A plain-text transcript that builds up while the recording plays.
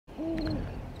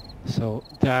So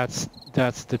that's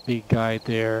the big guy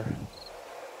there.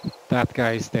 That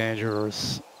guy is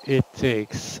dangerous. It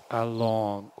takes a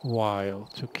long while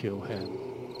to kill him.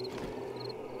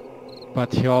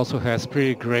 But he also has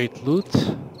pretty great loot.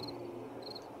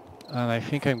 And I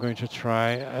think I'm going to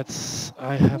try.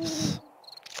 I have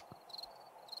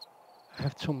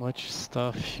too much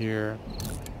stuff here.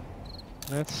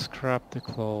 Let's scrap the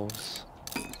clothes.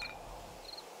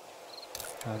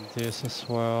 And this as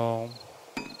well.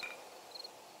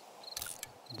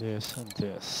 This and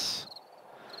this.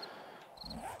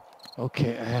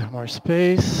 Okay, I have more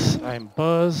space. I'm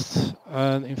buzzed.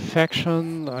 An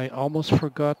infection, I almost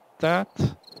forgot that.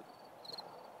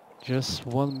 Just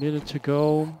 1 minute to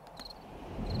go.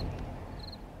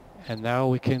 And now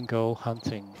we can go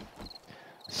hunting.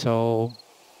 So,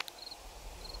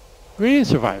 greetings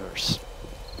survivors.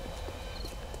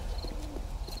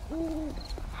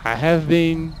 I have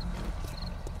been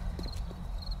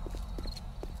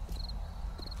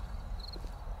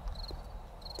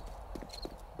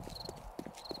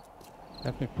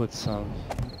let me put some.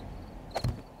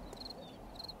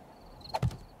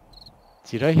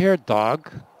 Did I hear a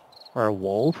dog or a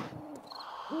wolf?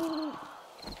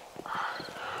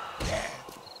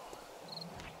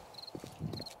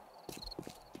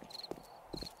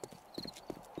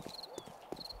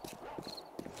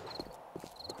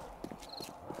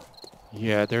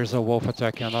 Yeah, there's a wolf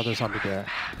attacking another zombie there.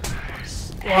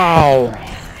 Wow!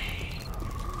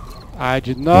 I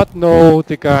did not know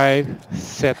the guy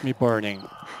set me burning.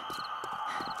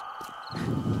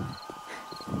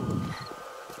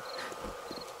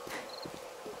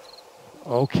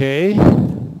 Okay.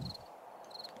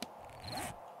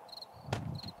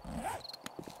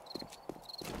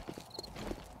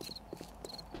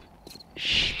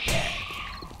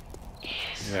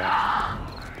 Yeah.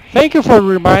 Thank you for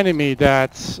reminding me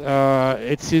that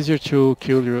it's easier to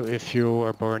kill you if you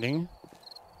are burning.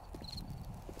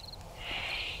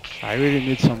 I really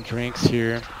need some drinks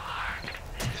here.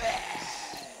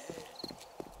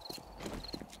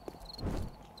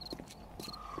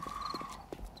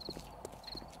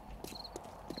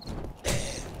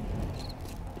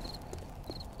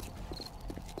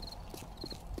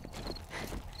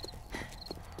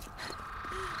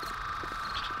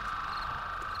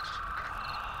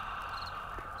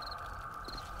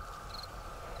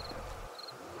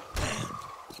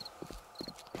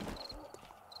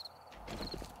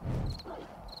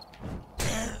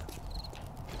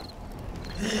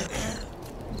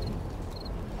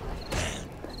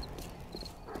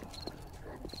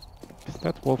 Is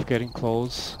that wolf getting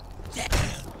close?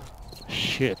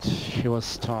 Shit, he was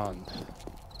stunned.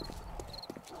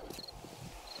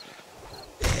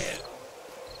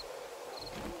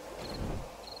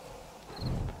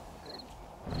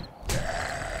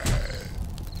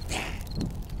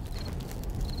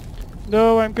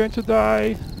 No, I'm going to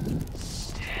die.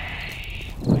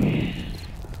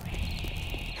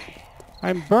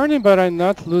 I'm burning, but I'm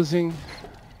not losing.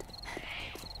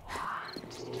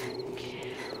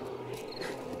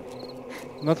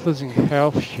 Not losing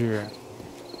health here.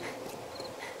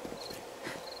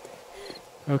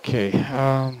 Okay.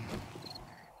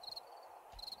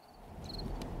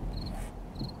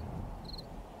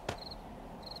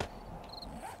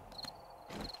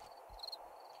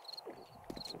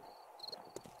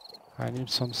 I need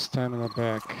some stamina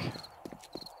back.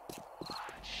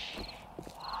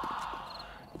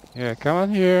 Yeah, come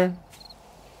on here.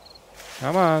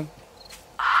 Come on.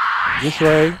 This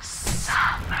way.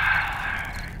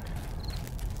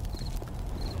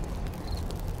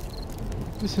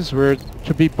 This is weird.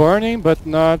 To be burning but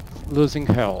not losing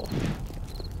health.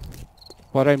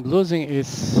 What I'm losing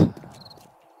is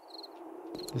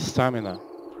the stamina.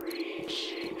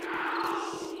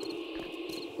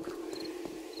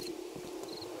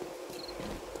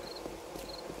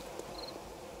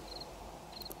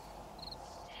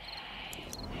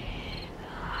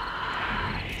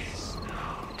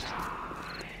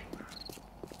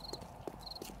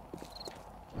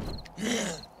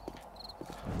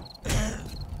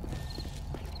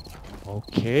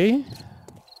 Okay.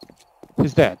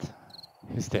 He's dead.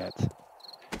 He's dead.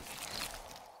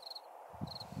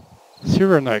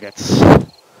 Silver nuggets.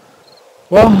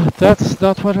 Well, that's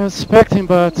not what I was expecting,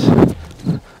 but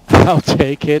I'll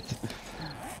take it.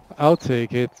 I'll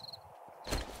take it.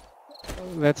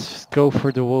 Let's go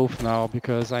for the wolf now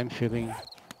because I'm feeling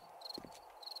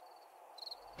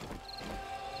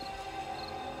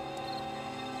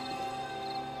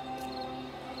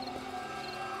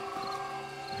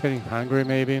hungry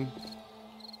maybe.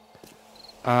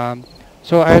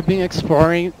 So I've been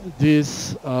exploring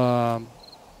this the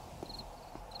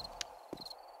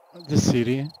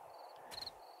city.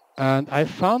 And I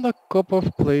found a couple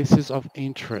of places of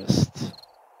interest.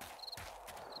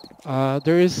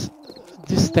 There is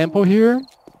this temple here.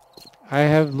 I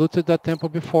have looted that temple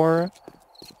before.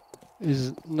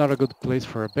 Is not a good place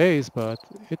for a base, but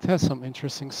it has some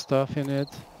interesting stuff in it.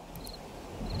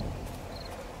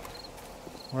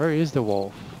 Where is the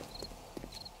wolf?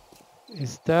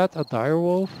 Is that a dire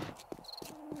wolf?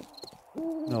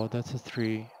 No, that's a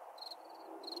tree.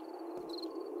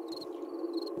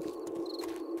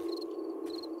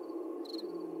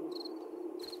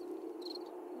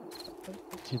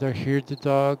 Did I hear the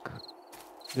dog?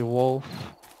 The wolf?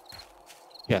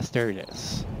 Yes, there it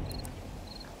is.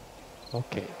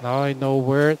 Okay, now I know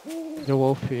where the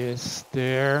wolf is.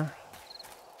 There.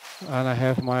 And I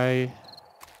have my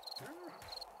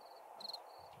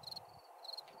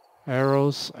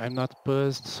arrows. I'm not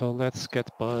buzzed, so let's get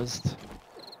buzzed.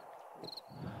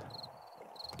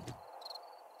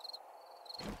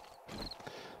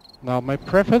 Now my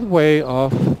preferred way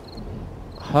of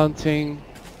hunting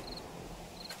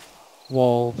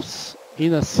wolves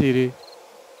in a city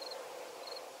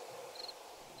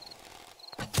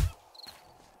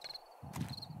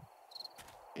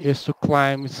is to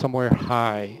climb somewhere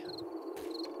high.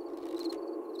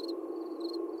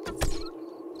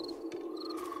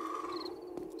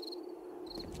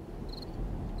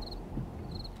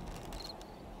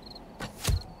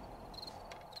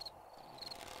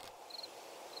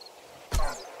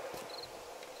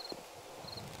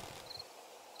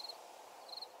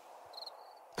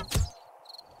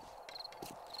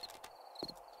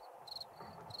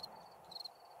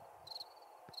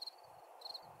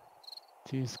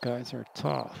 These guys are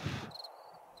tough.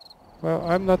 Well,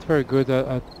 I'm not very good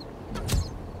at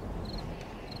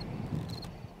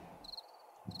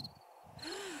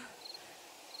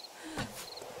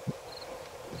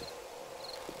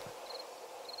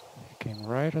He came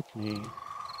right at me.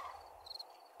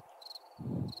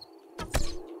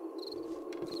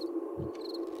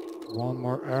 One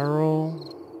more arrow.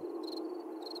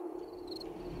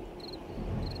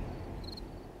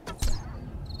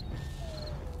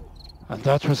 And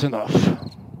that was enough.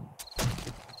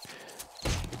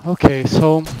 Okay,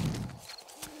 so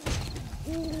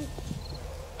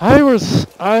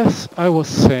as I was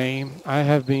saying, I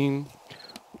have been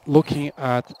looking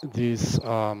at this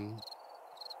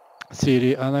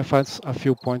city and I found a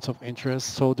few points of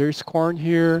interest. So there's corn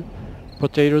here,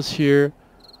 potatoes here,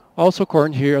 also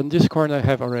corn here. And this corn I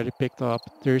have already picked up.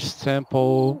 There's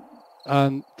temple,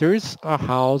 and there's a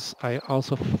house. I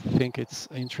also think it's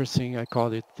interesting. I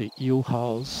call it the eel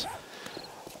house.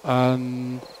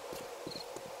 Um,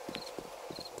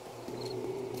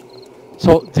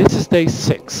 so this is day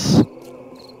 6,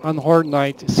 and Horde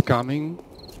Night is coming,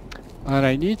 and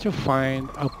I need to find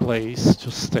a place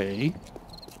to stay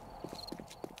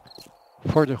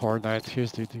for the Horde Night.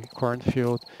 Here's the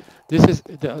cornfield. This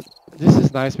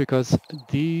is nice because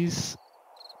these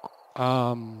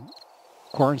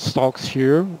corn stalks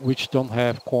here, which don't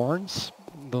have corns,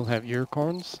 don't have ear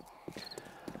corns,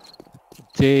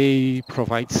 they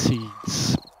provide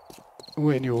seeds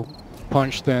when you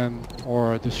punch them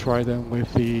or destroy them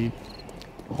with the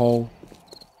hoe.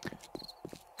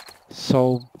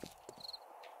 So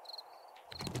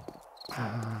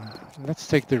let's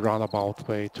take the roundabout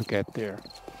way to get there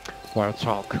while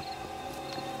talk.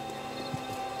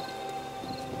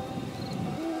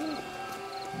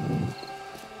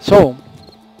 So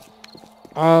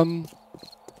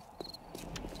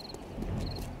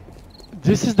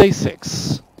this is day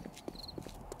 6,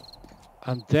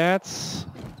 and that's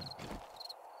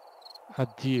a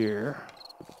deer,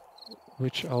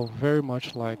 which I'll very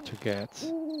much like to get.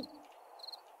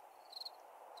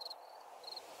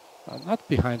 Not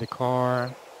behind the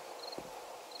car.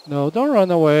 No, don't run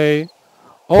away.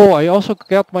 Oh, I also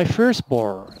got my first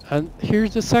boar, and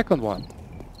here's the second one.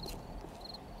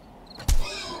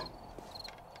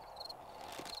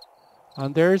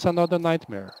 And there's another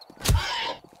nightmare.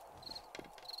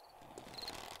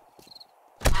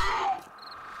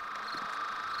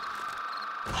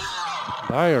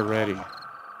 Die already.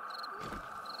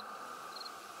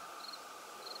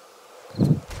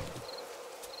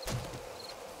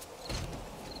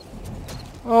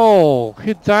 Oh,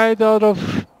 he died out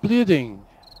of bleeding.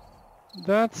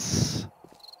 That's...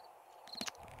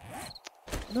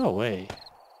 No way.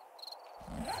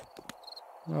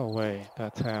 No way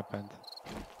that happened.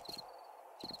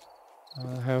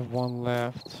 I have one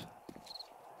left.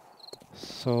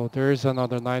 So there's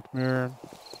another nightmare.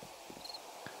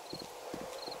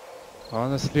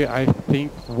 Honestly, I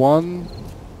think one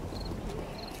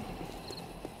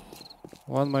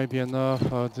might be enough.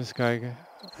 Oh, this guy...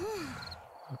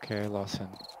 Okay, I lost him.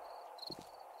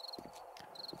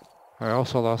 I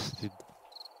also lost it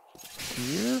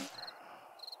here.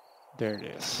 There it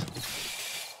is.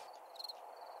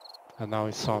 And now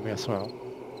it saw me as well.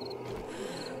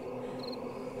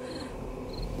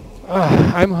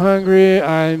 I'm hungry,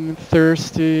 I'm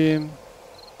thirsty.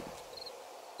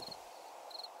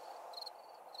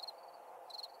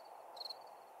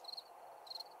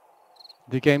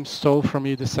 The game stole from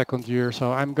me the second year,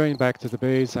 so I'm going back to the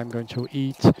base, I'm going to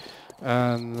eat,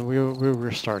 and we'll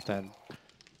restart then.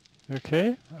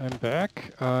 Okay, I'm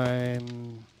back.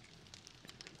 I'm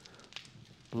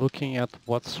looking at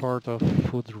what sort of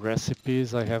food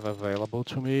recipes I have available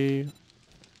to me.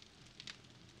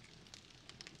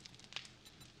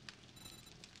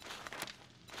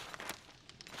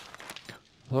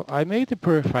 So I made the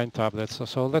purifying tablets,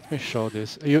 so let me show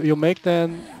this. You make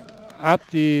them at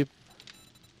the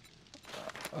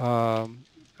um,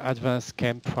 advanced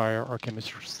campfire or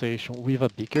chemistry station with a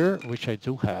beaker, which I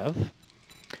do have,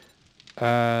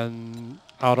 and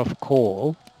out of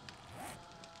coal.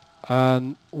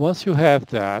 And once you have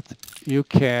that, you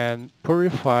can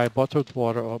purify bottled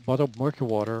water or bottled murky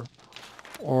water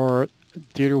or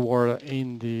dirty water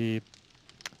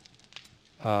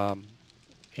um,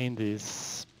 in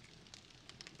these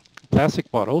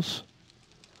plastic bottles.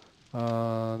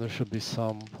 There should be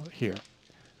some here.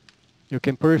 You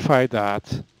can purify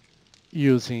that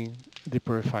using the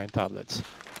purifying tablets.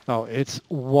 Now it's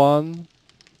one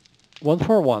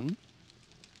for one,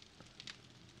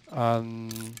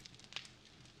 and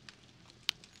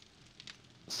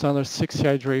standard 60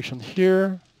 hydration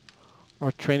here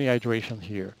or 20 hydration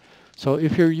here. So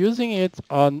if you're using it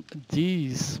on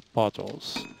these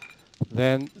bottles,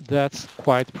 then that's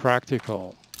quite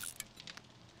practical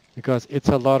because it's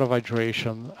a lot of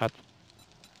hydration at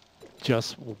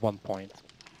just one point.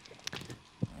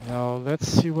 Now let's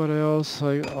see what else.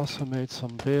 I also made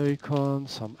some bacon,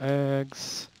 some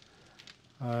eggs.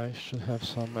 I should have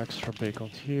some extra bacon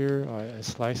here. I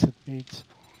sliced meat.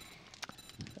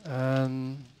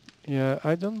 And yeah,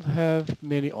 I don't have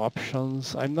many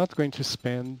options. I'm not going to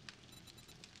spend...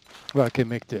 Well, I can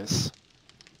make this.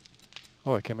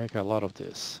 Oh, I can make a lot of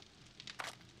this.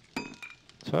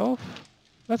 12?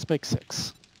 Let's make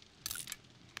 6.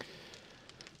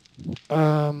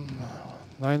 9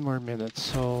 more minutes,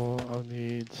 so I'll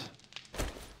need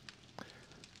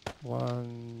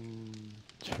 1,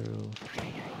 2,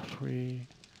 3.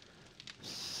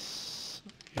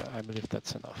 Yeah, I believe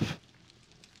that's enough.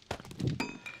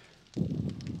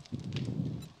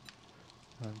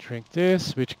 And drink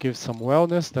this, which gives some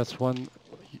wellness. That's one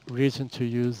reason to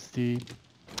use the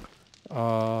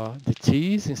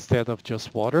teas instead of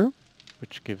just water,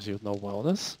 which gives you no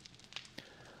wellness.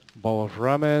 Bowl of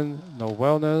ramen, no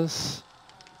wellness.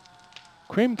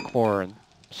 Creamed corn,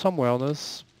 some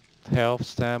wellness, health,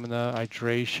 stamina,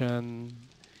 hydration.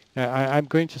 Yeah, I'm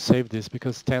going to save this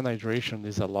because 10 hydration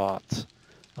is a lot.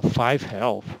 5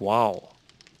 health, wow.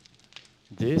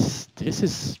 This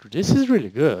is really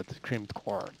good, creamed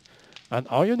corn. And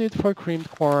all you need for creamed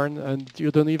corn, and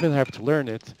you don't even have to learn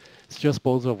it, it's just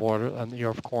bowls of water and ear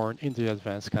of corn in the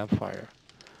advanced campfire.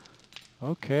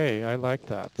 Okay, I like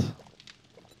that.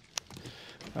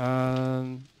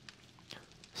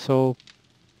 So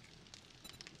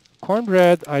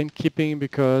cornbread I'm keeping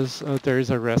because there is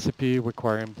a recipe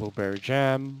requiring blueberry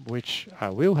jam, which I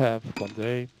will have one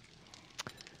day.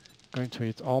 Going to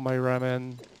eat all my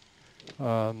ramen.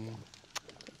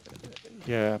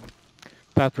 Yeah,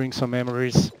 that brings some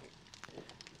memories.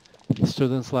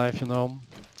 Student's life, you know.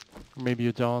 Maybe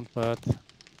you don't, but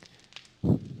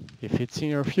if it's in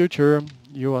your future,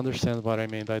 you understand what I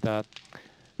mean by that.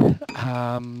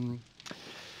 Am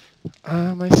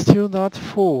I still not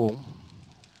full?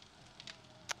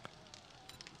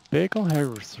 Bacon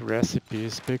has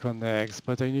recipes, bacon eggs,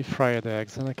 but I need fried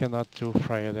eggs, and I cannot do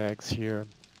fried eggs here.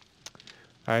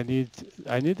 I need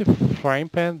a frying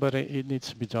pan, but it needs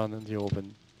to be done in the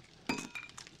oven.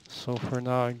 So for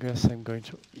now, I guess I'm going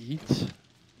to eat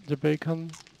the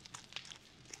bacon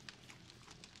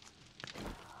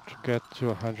to get to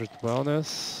 100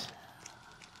 wellness.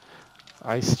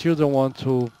 I still don't want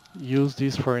to use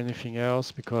these for anything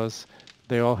else because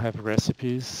they all have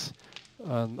recipes,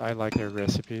 and I like their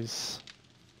recipes.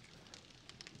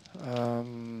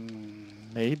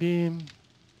 Maybe,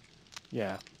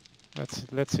 yeah.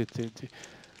 Let's eat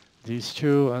these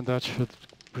two, and that should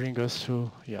bring us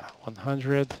to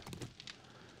 100.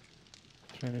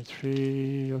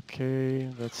 23. Okay,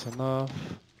 that's enough.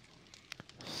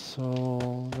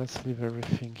 So let's leave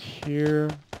everything here.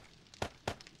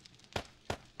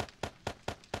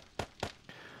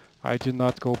 I did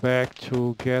not go back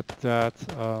to get that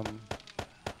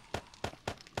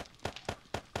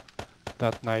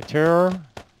that night terror.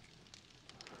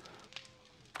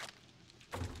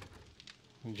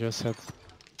 We just had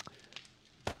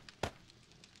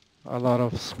a lot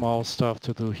of small stuff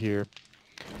to do here.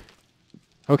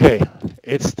 Okay,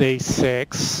 it's day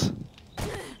 6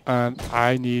 and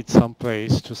I need some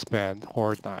place to spend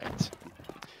Horde Night.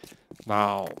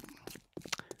 Now,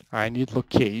 I need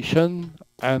location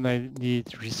and I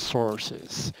need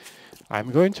resources. I'm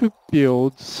going to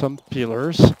build some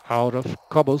pillars out of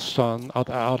cobblestone,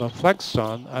 out of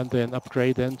flagstone, and then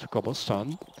upgrade them to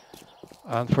cobblestone.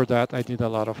 And for that, I need a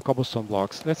lot of cobblestone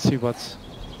blocks. Let's see what's...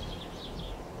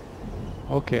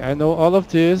 Okay, I know all of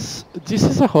this. This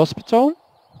is a hospital.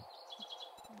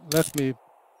 Let me...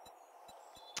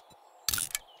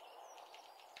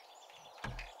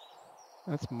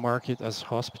 Let's mark it as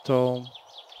hospital.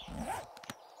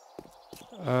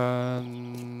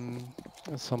 And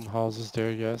some houses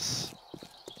there, yes.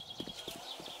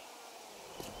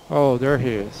 Oh, there he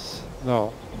is.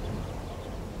 No.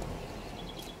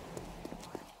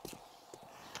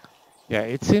 Yeah,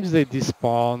 it seems they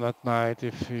despawn at night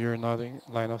if you're not in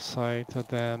line of sight of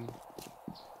them.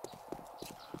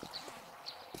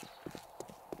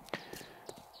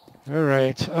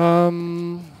 Alright,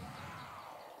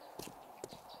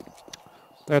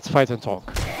 let's fight and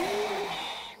talk.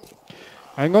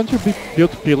 I'm going to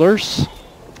build pillars,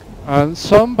 and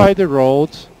some by the road,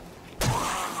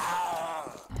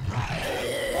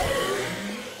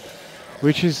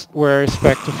 which is where I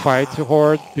expect to fight the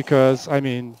Horde, because, I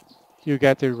mean, you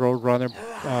get the Roadrunner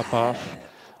buff.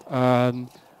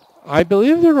 I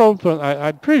believe the Roadrunner,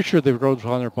 I'm pretty sure the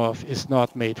Roadrunner buff is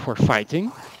not made for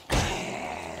fighting,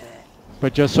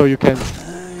 but just so you can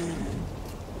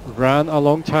run a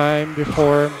long time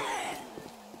before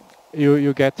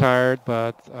you get tired,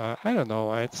 but I don't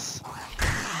know, I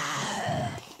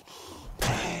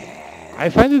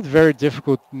find it very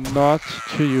difficult not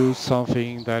to use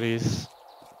something that is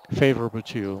favorable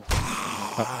to you.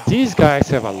 These guys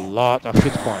have a lot of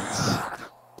hit points.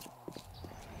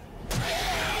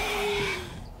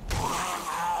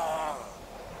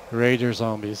 Raider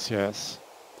zombies, yes.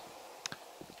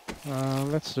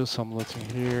 Let's do some looting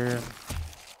here.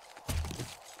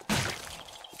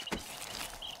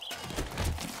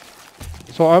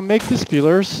 So I'll make these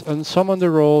pillars, and some on the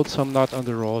road, some not on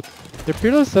the road. The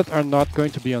pillars that are not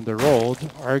going to be on the road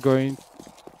are going...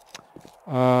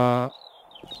 the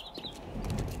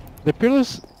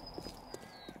pillars...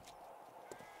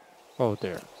 Oh,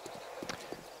 there.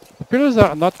 The pillars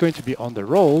that are not going to be on the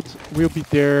road will be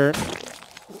there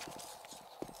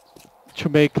to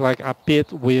make like a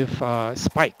pit with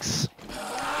spikes.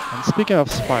 And speaking of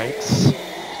spikes...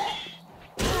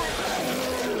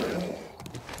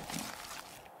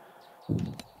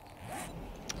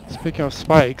 Speaking of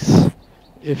spikes,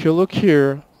 if you look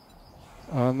here,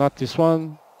 not this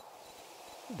one,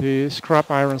 the scrap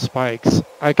iron spikes,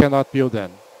 I cannot build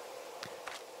them.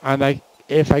 And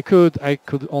if I could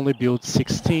only build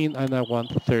 16 and I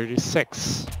want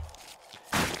 36.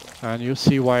 And you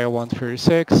see why I want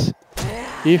 36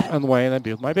 if and when I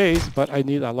build my base, but I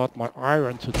need a lot more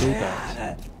iron to do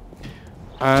that.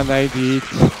 And I need,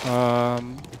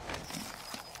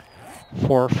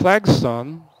 for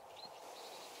flagstone,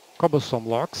 cobblestone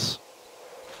rocks,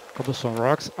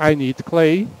 I need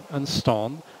clay and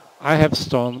stone. I have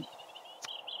stone,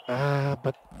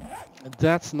 but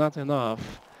that's not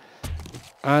enough.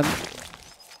 And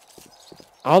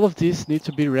all of this needs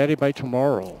to be ready by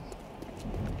tomorrow.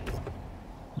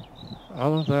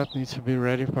 All of that needs to be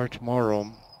ready by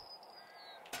tomorrow.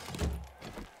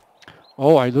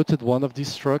 Oh, I looted one of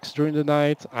these trucks during the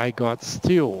night. I got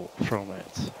steel from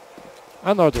it.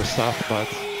 And other stuff, but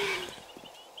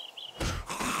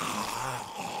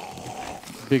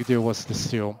big deal was the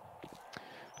steel.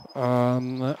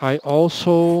 I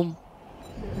also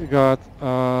got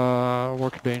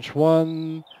workbench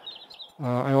 1.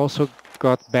 I also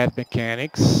got bad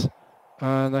mechanics,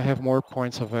 and I have more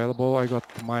points available. I got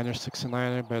the miner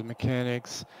 69, bad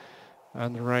mechanics,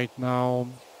 and right now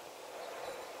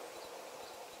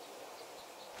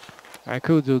I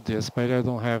could do this, but I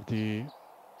don't have the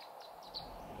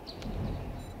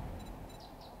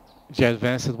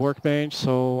advanced workbench,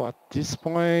 so at this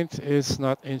point it's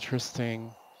not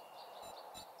interesting.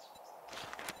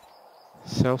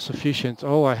 Self-sufficient.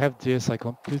 Oh, I have this. I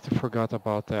completely forgot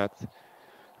about that.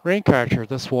 Rain catcher.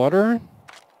 That's water.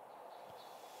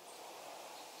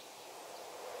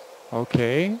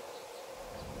 Okay.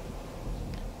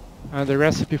 And the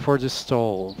recipe for the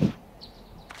stove.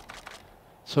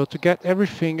 So to get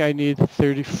everything I need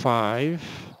 35.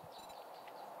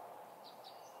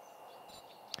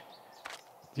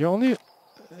 The only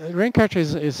Rain catcher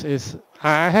is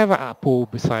I have a pool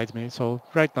beside me, so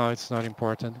right now it's not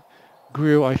important.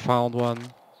 Grill, I found one.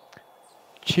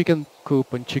 Chicken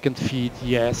coop and chicken feed,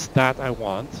 yes, that I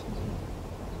want.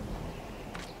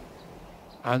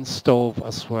 And stove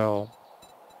as well.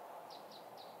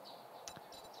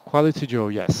 Quality Joe,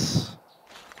 yes.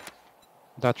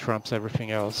 That trumps everything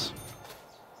else.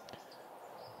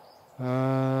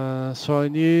 So I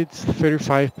need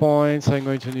 35 points. I'm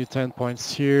going to need 10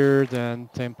 points here, then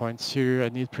 10 points here. I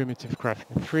need primitive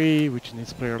crafting 3, which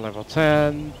needs player level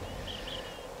 10.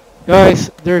 Guys,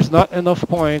 there's not enough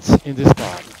points in this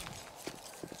mod.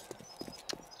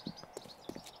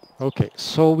 Okay,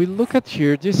 so we look at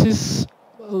here. This is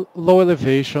low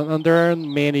elevation, and there aren't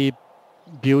many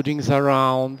buildings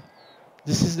around.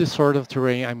 This is the sort of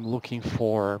terrain I'm looking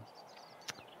for.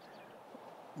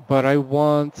 But I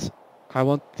want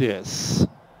this.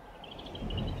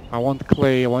 I want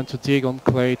clay. I want to dig on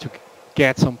clay to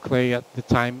get some clay at the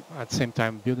same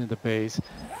time building the base.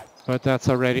 But that's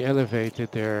already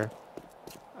elevated there,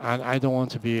 and I don't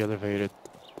want to be elevated.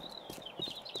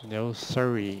 No,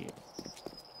 sorry.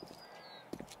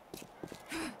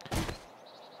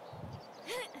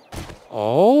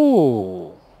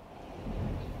 Oh.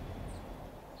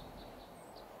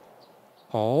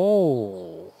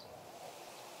 Oh.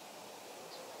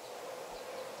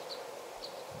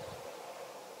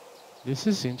 This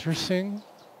is interesting.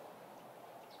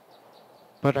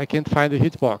 But I can't find the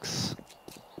hitbox.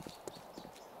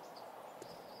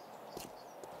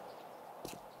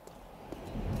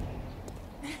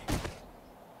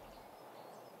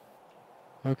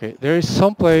 Okay, there is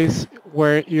some place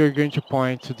where you're going to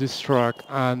point to this truck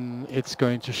and it's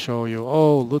going to show you,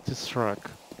 oh, loot this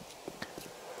truck.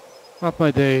 Not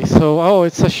my day. So, oh,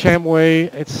 it's a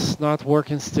Shamway. It's not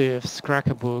working stiffs. Crack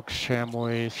a book,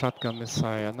 Shamway, Shotgun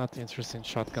Messiah. Not interested in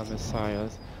Shotgun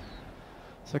Messiahs.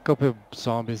 There's a couple of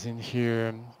zombies in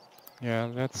here. Yeah,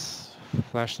 let's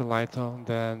flash the light on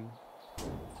then.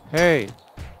 Hey!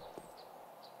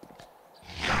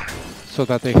 So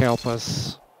that they help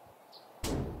us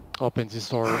open these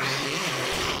doors.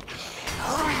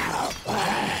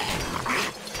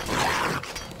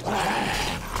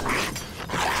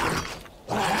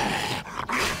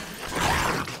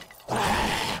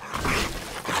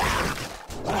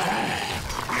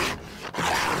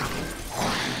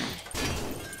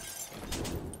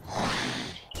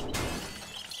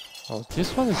 Oh,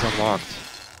 this one is unlocked.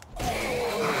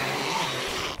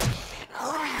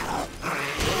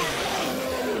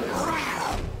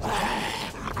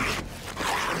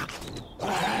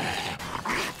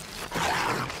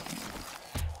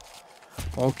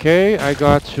 Okay, I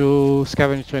got to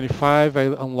Scavenger 25, I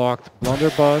unlocked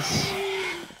Blunderbuss.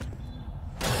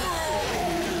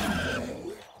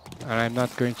 And I'm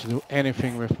not going to do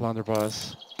anything with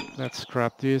Blunderbuss. Let's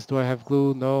scrap this. Do I have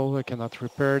glue? No, I cannot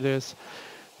repair this.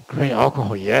 Green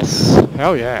alcohol, yes!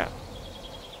 Hell yeah!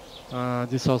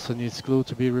 This also needs glue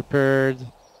to be repaired.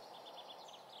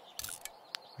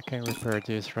 I can repair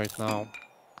this right now.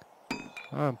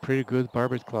 I'm pretty good,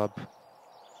 Barbed Club.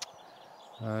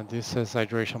 This says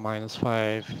hydration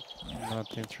 -5. I'm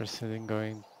not interested in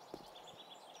going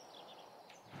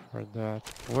for that.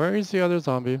 Where is the other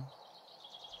zombie?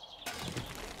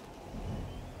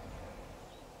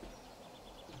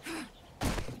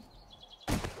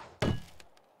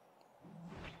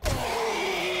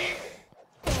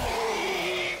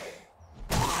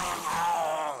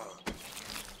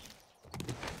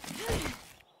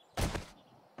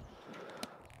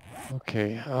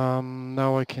 Okay,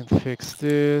 now I can fix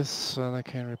this, and I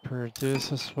can repair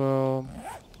this as well.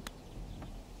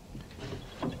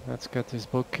 Let's get these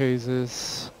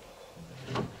bookcases.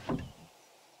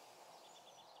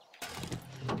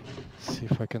 See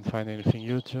if I can find anything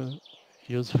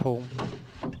useful.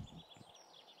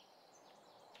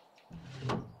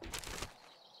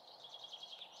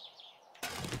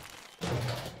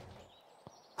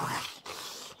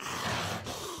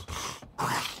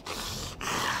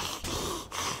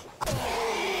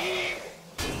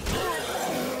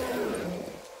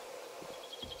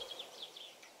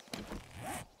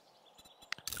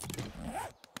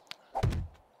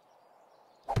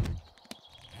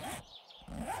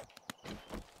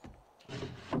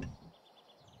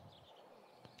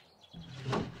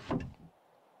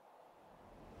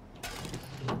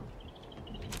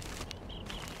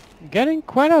 Getting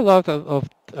quite a lot of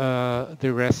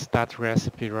that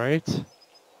recipe, right?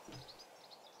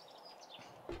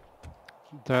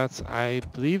 That's, I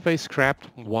believe I scrapped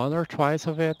one or twice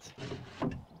of it.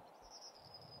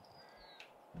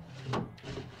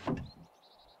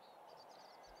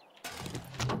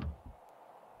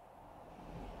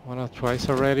 One or twice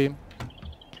already.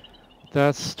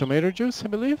 That's tomato juice, I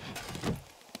believe.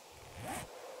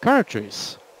 Carrot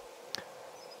juice.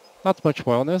 Not much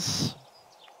wellness.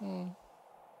 Mm,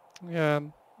 yeah,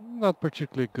 not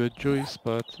particularly good juice,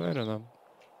 but I don't know.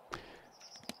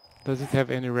 Does it have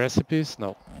any recipes?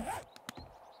 No.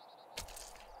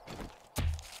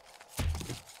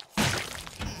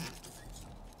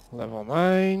 Level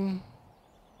 9.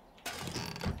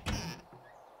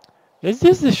 Is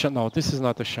this the no, this is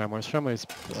not the Shamoy. Shamoy is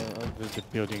the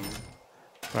building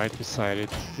right beside it.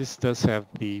 This does have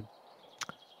the...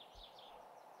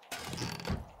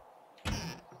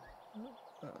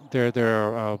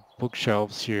 there are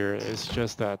bookshelves here. It's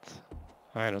just that,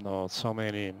 I don't know, so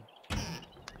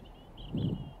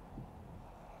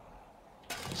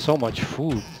much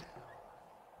food.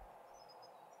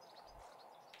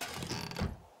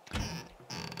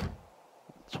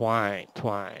 Twine,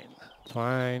 twine.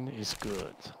 Twine is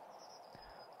good.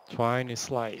 Twine is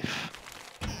life.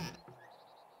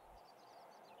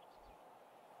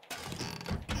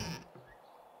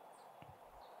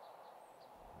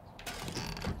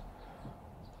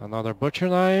 Another butcher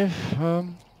knife.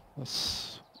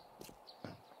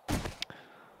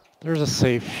 There's a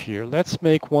safe here. Let's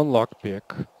make one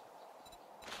lockpick.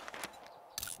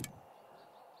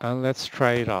 And let's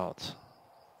try it out.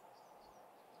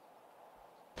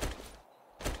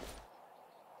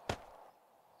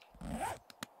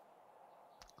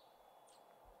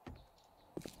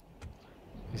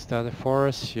 Is that the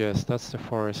forest? Yes, that's the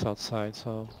forest outside,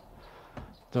 so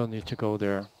don't need to go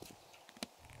there.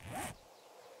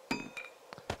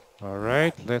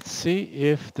 Alright, let's see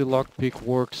if the lockpick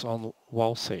works on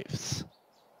wall safes.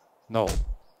 No.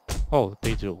 Oh,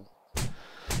 they do.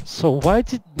 So why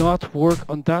did not work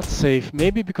on that safe?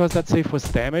 Maybe because that safe was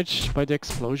damaged by the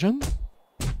explosion?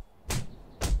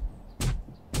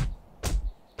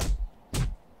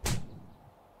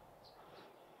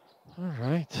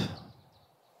 Alright.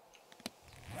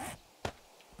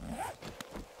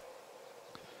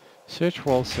 Search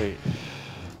wall safe.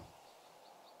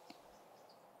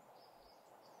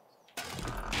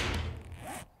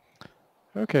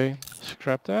 Okay,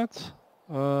 scrap that.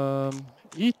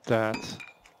 Eat that.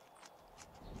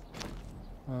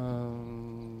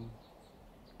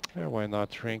 Yeah, why not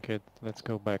drink it? Let's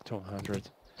go back to 100.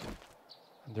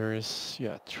 There is,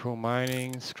 yeah, true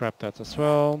mining. Scrap that as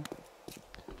well.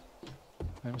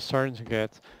 I'm starting to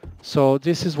get... So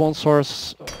this is one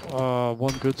source,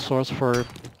 one good source for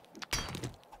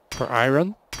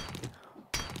iron.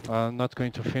 I'm not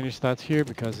going to finish that here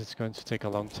because it's going to take a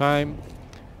long time.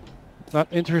 Not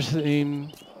interested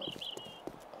in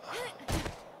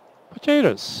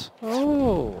potatoes.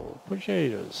 Oh,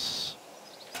 potatoes.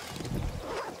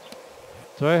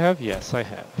 Do I have? Yes, I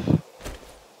have.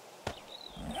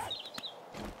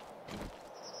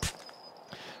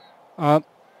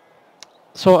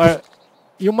 So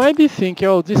you might be thinking,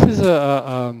 oh, this is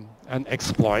an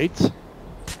exploit,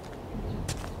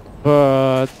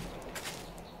 but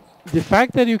the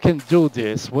fact that you can do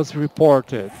this was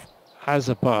reported as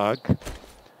a bug.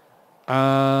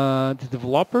 The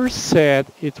developers said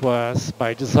it was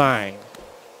by design.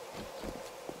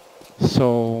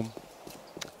 So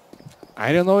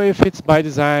I don't know if it's by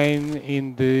design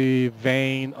in the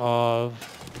vein of,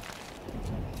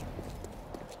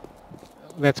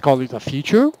 let's call it a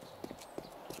feature.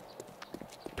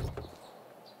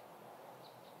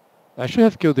 I should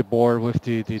have killed the boar with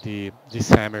the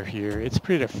hammer here. It's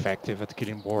pretty effective at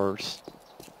killing boars.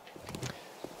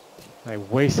 I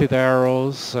wasted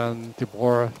arrows and the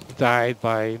boar died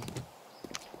by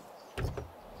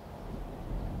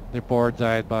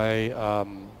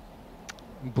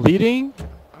bleeding,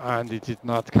 and it did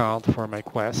not count for my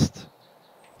quest.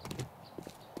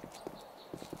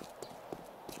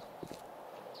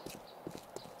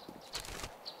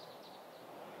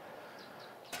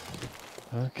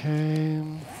 Okay.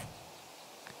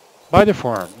 By the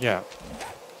farm, yeah.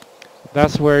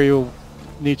 That's where you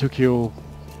need to kill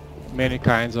many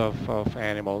kinds of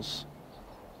animals.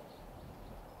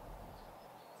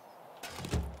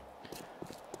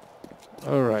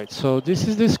 Alright, so this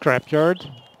is the scrapyard.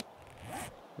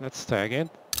 Let's tag it.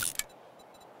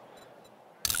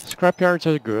 Scrapyards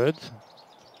are good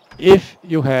if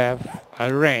you have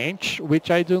a range,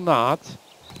 which I do not,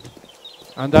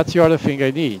 and that's the other thing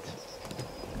I need.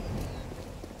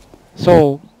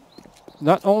 So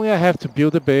not only I have to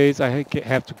build a base, I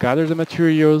have to gather the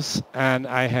materials, and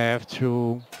I have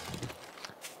to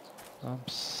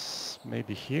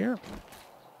maybe here.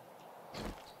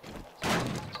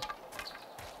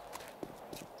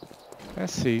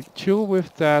 Let's see, 2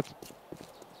 with that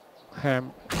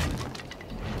ham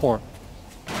 4.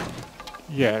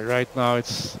 Yeah, right now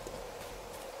it's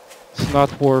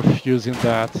not worth using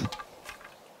that.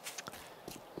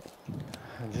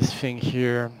 And this thing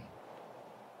here,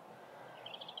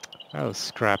 I'll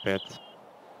scrap it.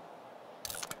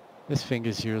 This thing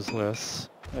is useless.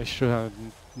 I should have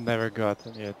never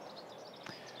gotten it.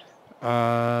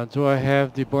 Do I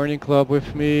have the Burning Club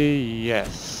with me?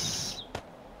 Yes.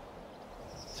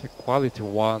 It's a quality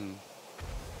 1.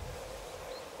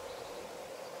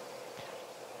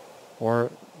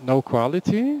 Or no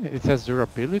quality? It has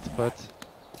durability, but...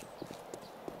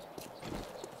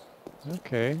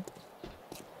 Okay.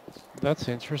 That's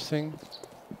interesting.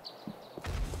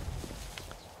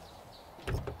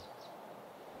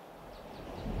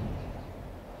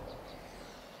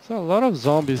 So a lot of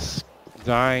zombies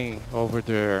dying over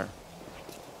there.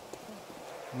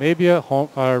 Maybe a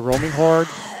roaming horde.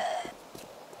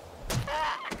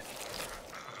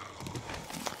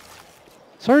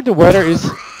 Sorry, the weather is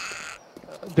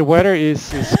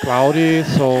cloudy,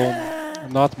 so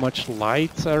not much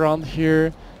light around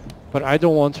here. But I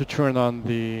don't want to turn on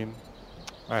the.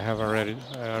 I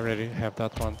already have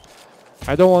that one.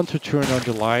 I don't want to turn on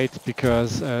the light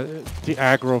because the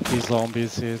aggro of these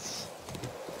zombies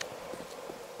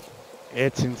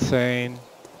it's insane.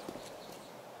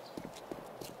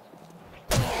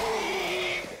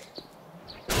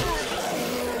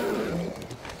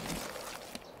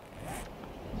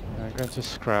 I'm going to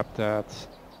scrap that.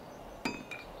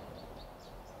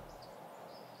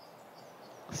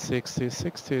 60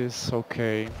 is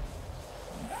okay.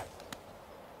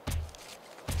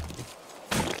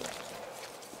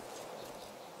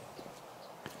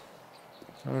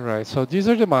 Alright, so these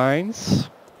are the mines.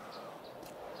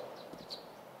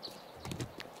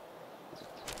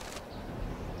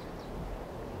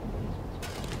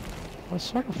 What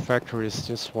sort of factory is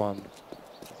this one?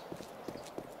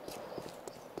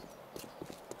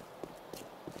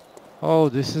 Oh,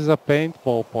 this is a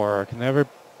paintball park. Never.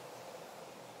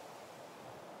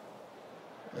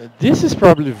 This is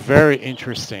probably very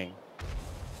interesting.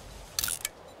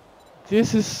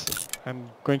 This is. I'm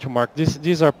going to mark this.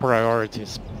 These are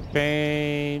priorities.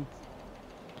 Paintball.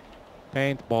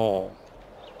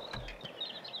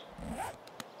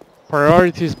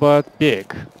 Priorities, but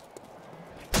big.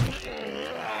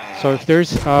 So if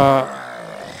there's a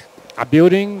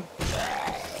building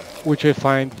which I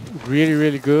find really,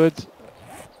 really good,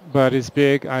 but it's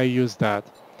big, I use that.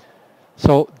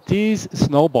 So these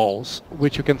snowballs,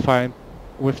 which you can find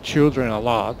with children a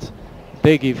lot,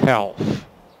 they give health.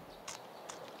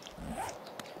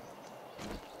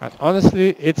 And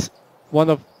honestly, it's one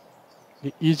of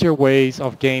the easier ways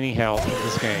of gaining health in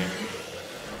this game.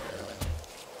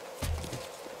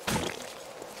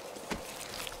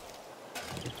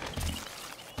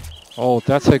 Oh,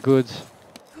 that's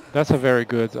a very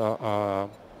good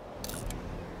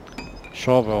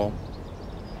shovel.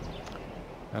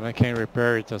 And I can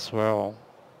repair it as well.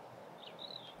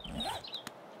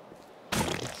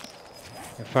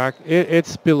 In fact,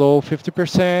 it's below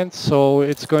 50%, so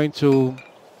it's going to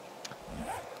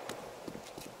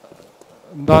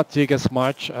not dig as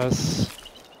much as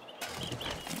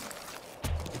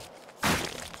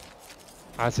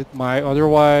it might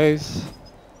otherwise.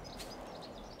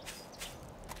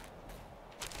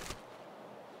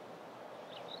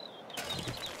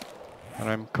 And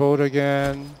I'm cold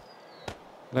again.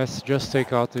 Let's just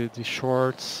take out the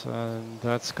shorts, and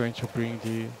that's going to bring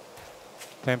the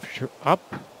temperature up.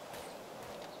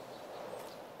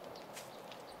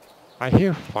 I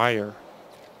hear fire.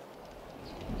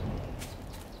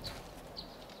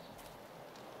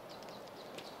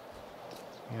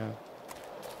 Yeah.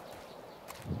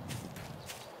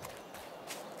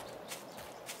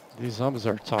 These zombies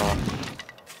are tough.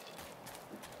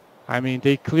 I mean,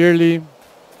 they clearly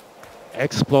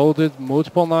exploded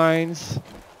multiple lines,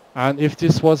 and if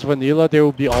this was vanilla, they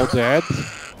would be all dead.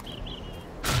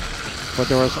 But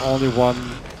there was only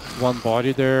one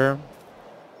body there.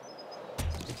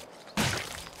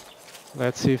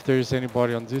 Let's see if there's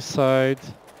anybody on this side.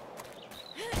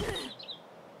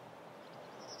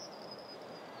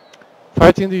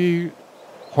 Fighting the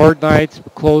Horde Knight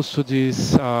close to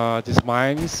these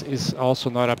mines is also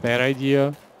not a bad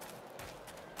idea.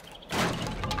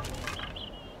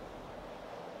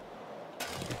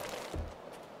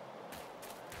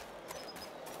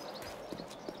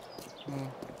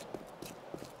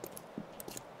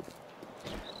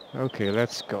 Okay,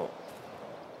 let's go.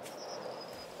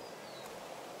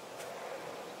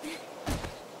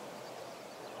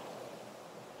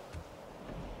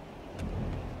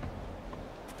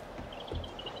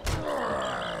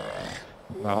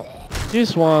 Now,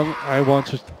 this one I want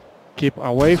to keep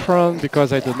away from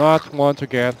because I do not want to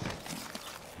get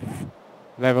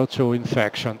level 2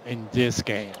 infection in this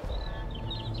game.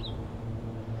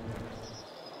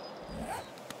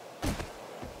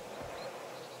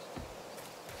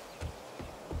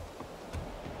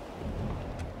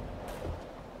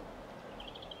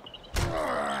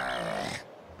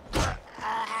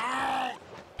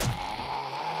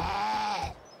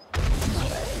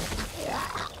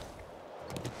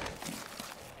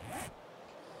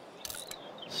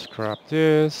 Scrap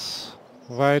this.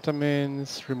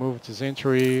 Vitamins, remove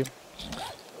dysentery.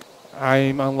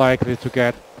 I'm unlikely to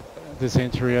get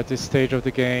dysentery at this stage of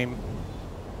the game.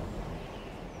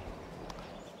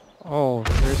 Oh,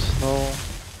 there's no...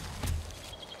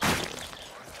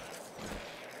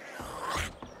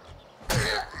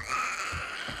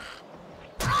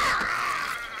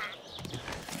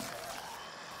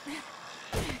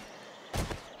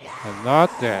 I'm not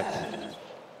dead.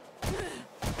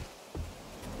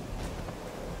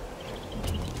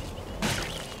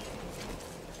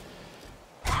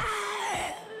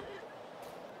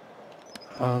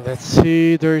 Let's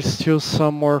see, there's still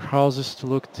some more houses to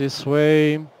look this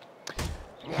way.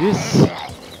 This...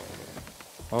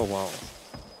 Oh wow.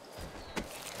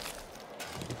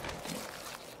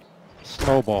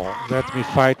 Snowball. Let me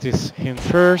fight this him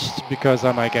first, because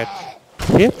I might get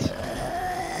hit.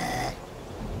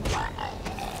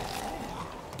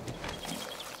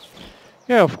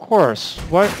 Yeah, of course.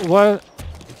 What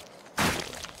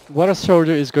a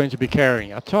soldier is going to be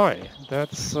carrying? A toy.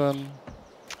 That's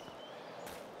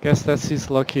guess that's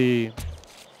his lucky...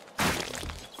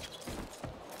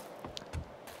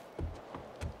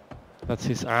 That's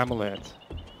his amulet.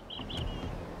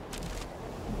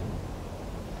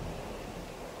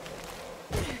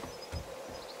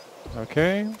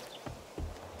 Okay.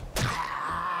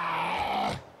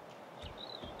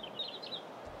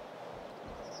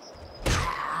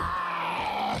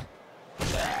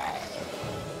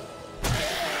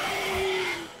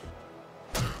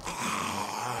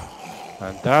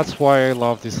 And that's why I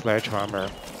love this sledgehammer.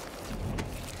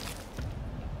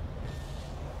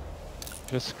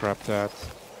 Just scrap that.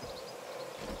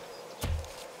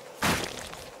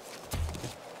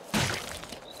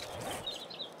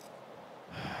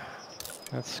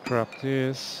 Let's scrap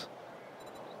this.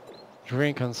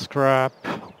 Drink and scrap.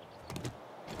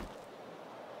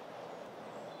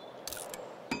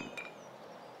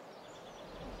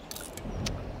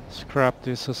 Scrap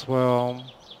this as well.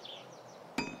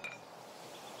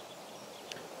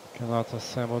 Cannot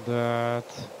assemble that.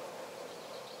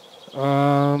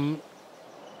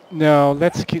 No,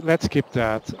 let's keep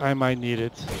that. I might need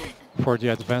it for the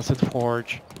advanced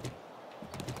forge.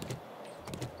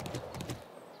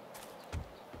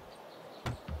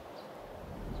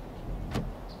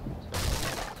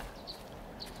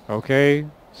 Okay,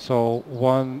 so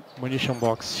one munition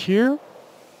box here.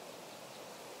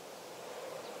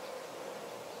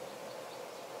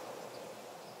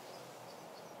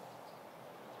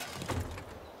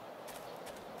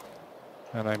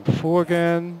 And I'm full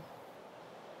again.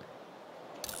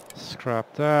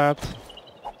 Scrap that.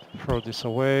 Throw this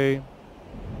away.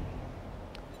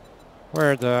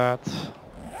 Wear that.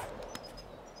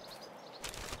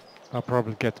 I'll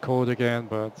probably get cold again,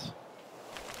 but...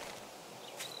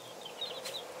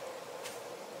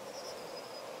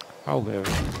 I'll live.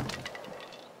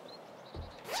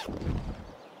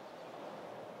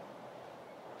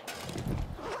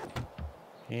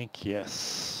 Ink,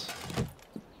 yes.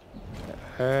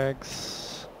 Eggs.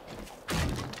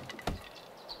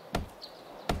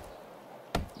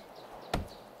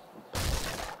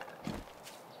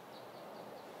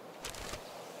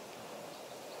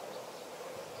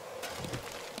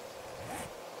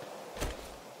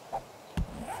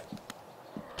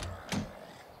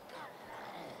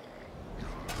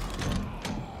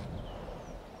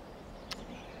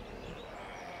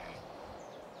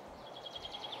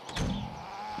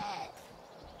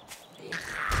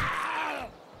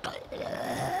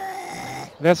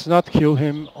 Let's not kill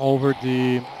him over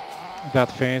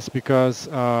that fence because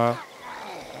whatever.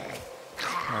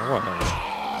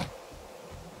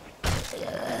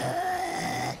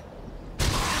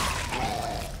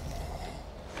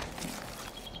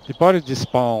 The body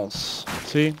despawns.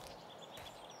 See?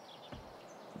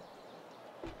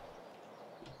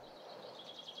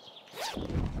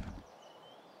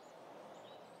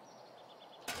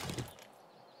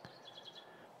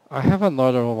 I have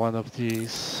another one of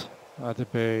these at the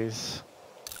base.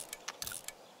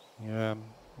 Yeah,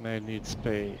 I need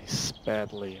space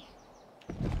badly.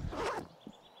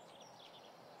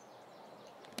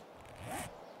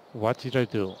 What did I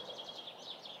do?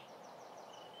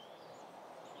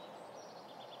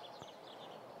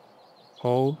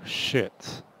 Oh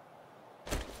shit.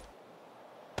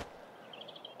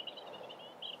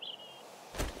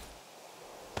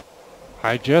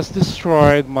 I just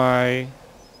destroyed my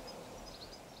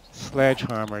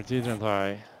sledgehammer, didn't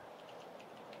I?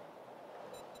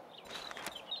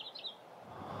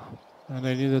 And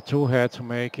I need a 2-head to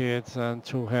make it, and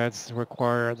 2 heads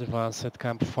require advanced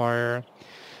campfire.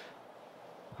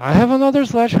 I have another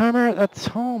sledgehammer at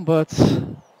home, but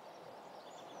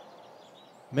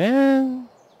man,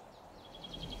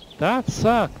 that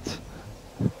sucked.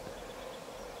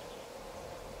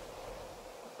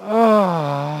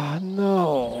 Ah,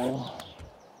 no.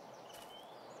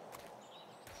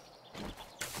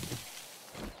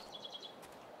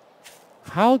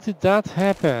 How did that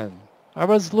happen? I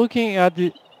was looking at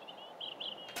the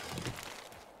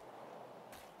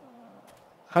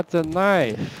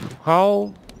knife.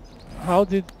 How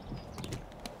did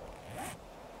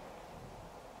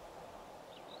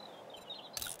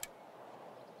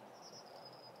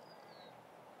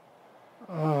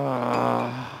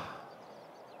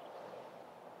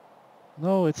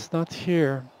no, it's not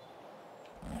here.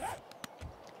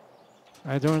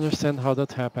 I don't understand how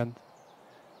that happened.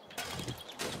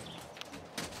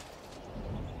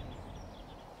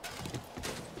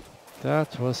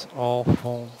 That was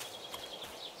awful.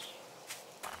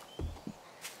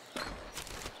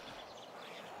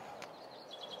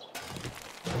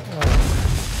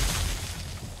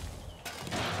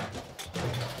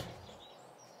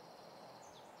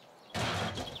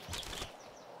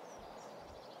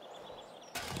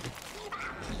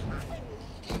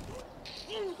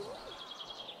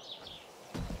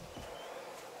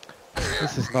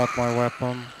 This is not my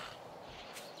weapon.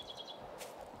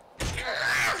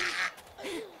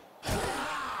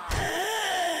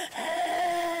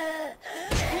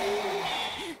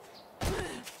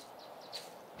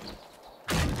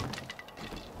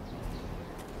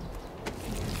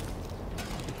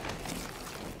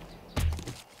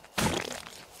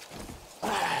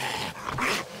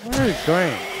 Where are you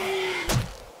going?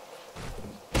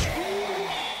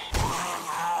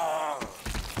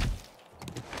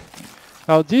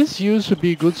 Now this used to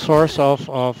be a good source of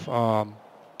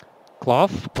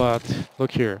cloth, but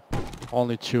look here,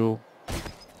 only 2.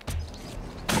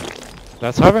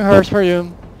 That's Ravenhearst for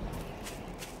you.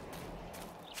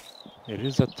 It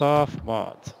is a tough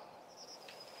mod.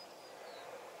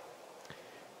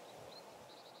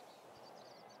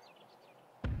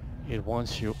 It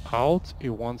wants you out, it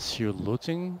wants you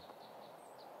looting.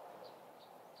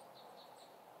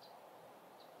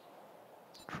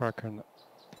 Tracker.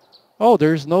 Oh,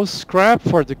 there's no scrap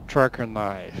for the tracker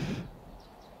knife.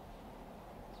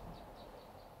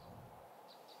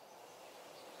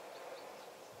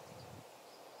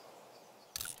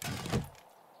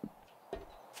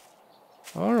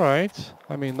 Alright.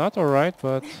 I mean, not alright,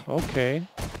 but okay.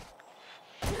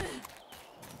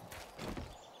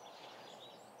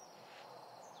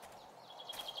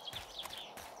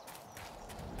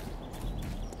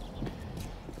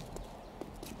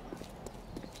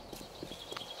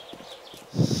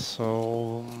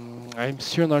 So, I'm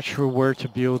still not sure where to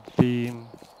build the...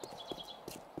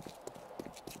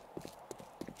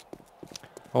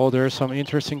 Oh, there are some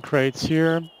interesting crates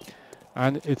here.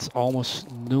 And it's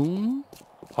almost noon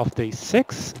of day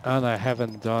 6, and I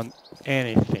haven't done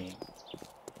anything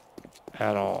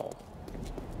at all.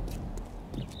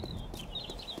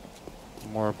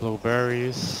 More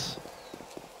blueberries.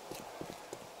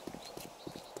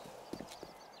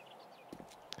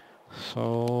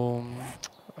 So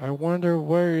I wonder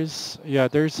where is... Yeah,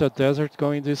 there's a desert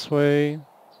going this way.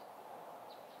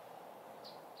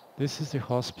 This is the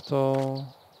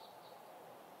hospital.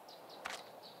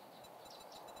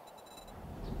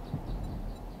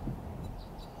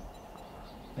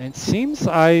 And it seems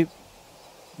I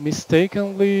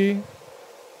mistakenly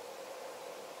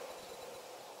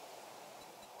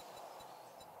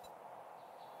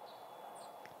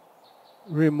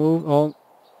removed all...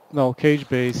 No, cage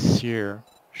base here.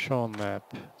 Shown map.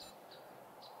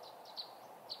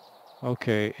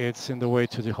 Okay, it's in the way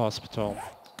to the hospital.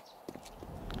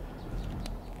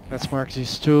 Let's mark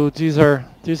these 2. These are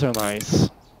nice.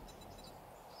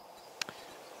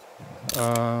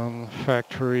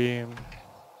 Factory.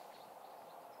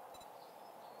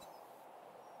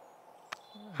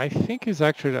 I think it's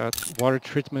actually a water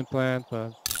treatment plant,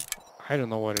 but I don't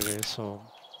know what it is, so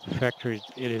factory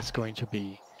it is going to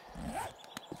be.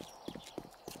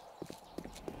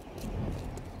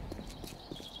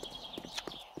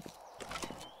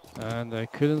 And I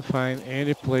couldn't find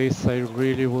any place I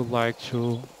really would like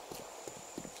to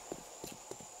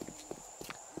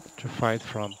fight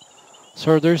from.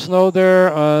 So there's snow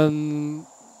there, and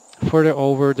further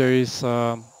over there is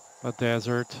a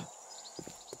desert.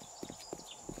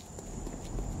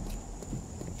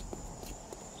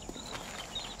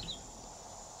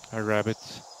 A rabbit.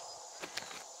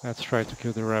 Let's try to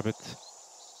kill the rabbit.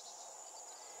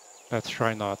 Let's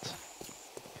try not.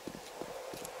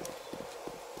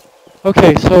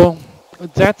 Okay, so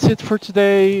that's it for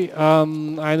today.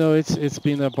 I know it's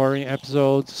been a boring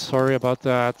episode. Sorry about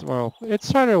that. Well, it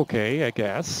started okay, I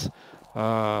guess.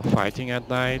 Fighting at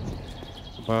night,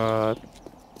 but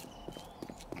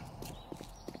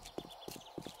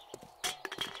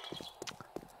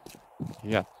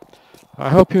yeah. I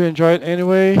hope you enjoyed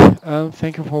anyway.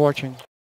 Thank you for watching.